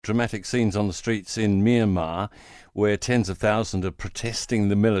Dramatic scenes on the streets in Myanmar where tens of thousands are protesting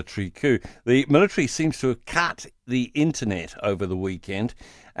the military coup. The military seems to have cut the internet over the weekend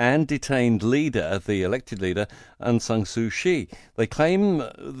and detained the elected leader, Aung San Suu Kyi. They claim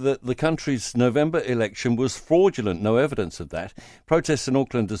that the country's November election was fraudulent, no evidence of that. Protests in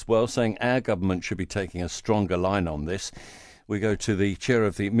Auckland as well, saying our government should be taking a stronger line on this. We go to the chair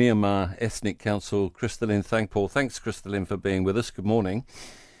of the Myanmar Ethnic Council, Kristalyn Thangpaul. Thanks, Kristalyn, for being with us. Good morning.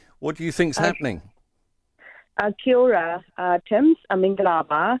 What do you think's happening? Kia ora, Tim,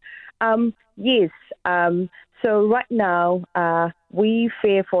 Amingalaba. Yes, so right now we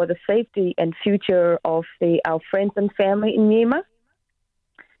fear for the safety and future of our friends and family in Myanmar.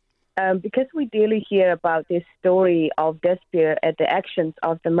 Because we daily hear about this story of despair at the actions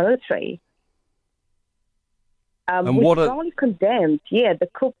of the military. We strongly condemned, the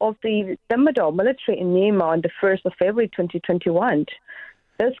coup of the Tatmadaw military in Myanmar on the 1st of February 2021.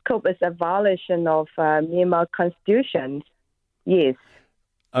 This coup is a violation of Myanmar constitution. Yes.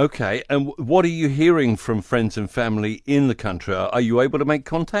 Okay, and what are you hearing from friends and family in the country? Are you able to make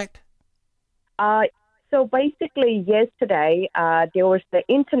contact? So basically, yesterday the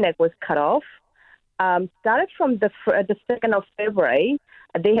internet was cut off. Started from the 2nd of February,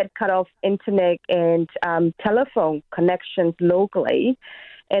 they had cut off internet and telephone connections locally.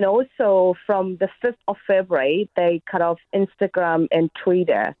 And also from the 5th of February, they cut off Instagram and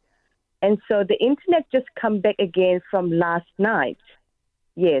Twitter. And so the internet just come back again from last night.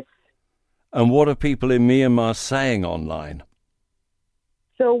 Yes. And what are people in Myanmar saying online?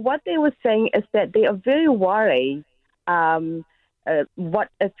 So what they were saying is that they are very worried what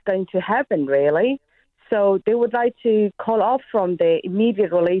is going to happen, really. So they would like to call off from the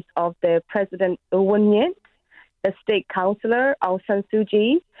immediate release of the President U Win Myint, the state councillor Aung San Suu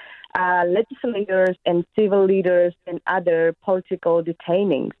Kyi, legislators and civil leaders and other political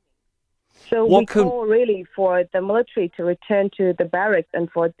detainees. So we call really for the military to return to the barracks and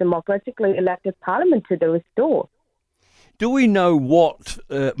for democratically elected parliament to be restored. Do we know what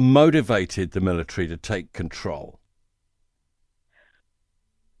motivated the military to take control?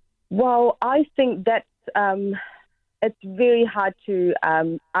 Well, I think that it's very hard to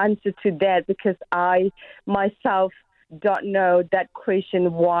answer to that because I myself don't know that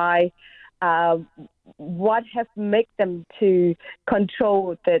question why, what has made them to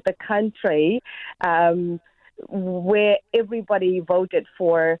control the country where everybody voted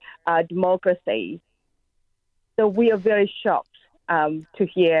for democracy. So we are very shocked to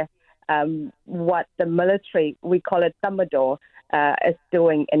hear what the military, we call it Tatmadaw, is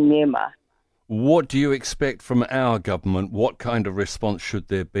doing in Myanmar. What do you expect from our government? What kind of response should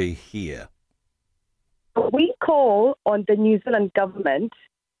there be here? We call on the New Zealand government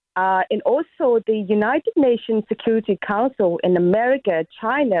and also the United Nations Security Council in America,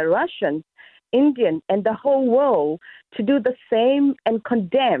 China, Russia, India, and the whole world to do the same and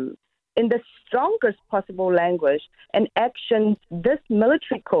condemn in the strongest possible language and action this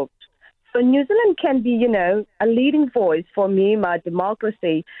military coup. So New Zealand can be, a leading voice for Myanmar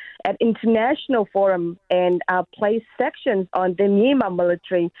democracy at international forum and place sections on the Myanmar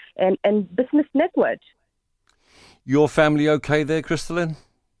military and business network. Your family okay there, Kristalyn?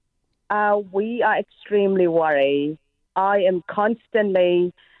 We are extremely worried. I am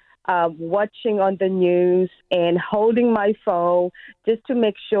constantly watching on the news and holding my phone just to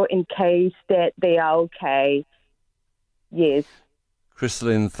make sure in case that they are okay. Yes.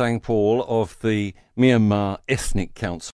 Kristalyn Thangpaul of the Myanmar Ethnic Council.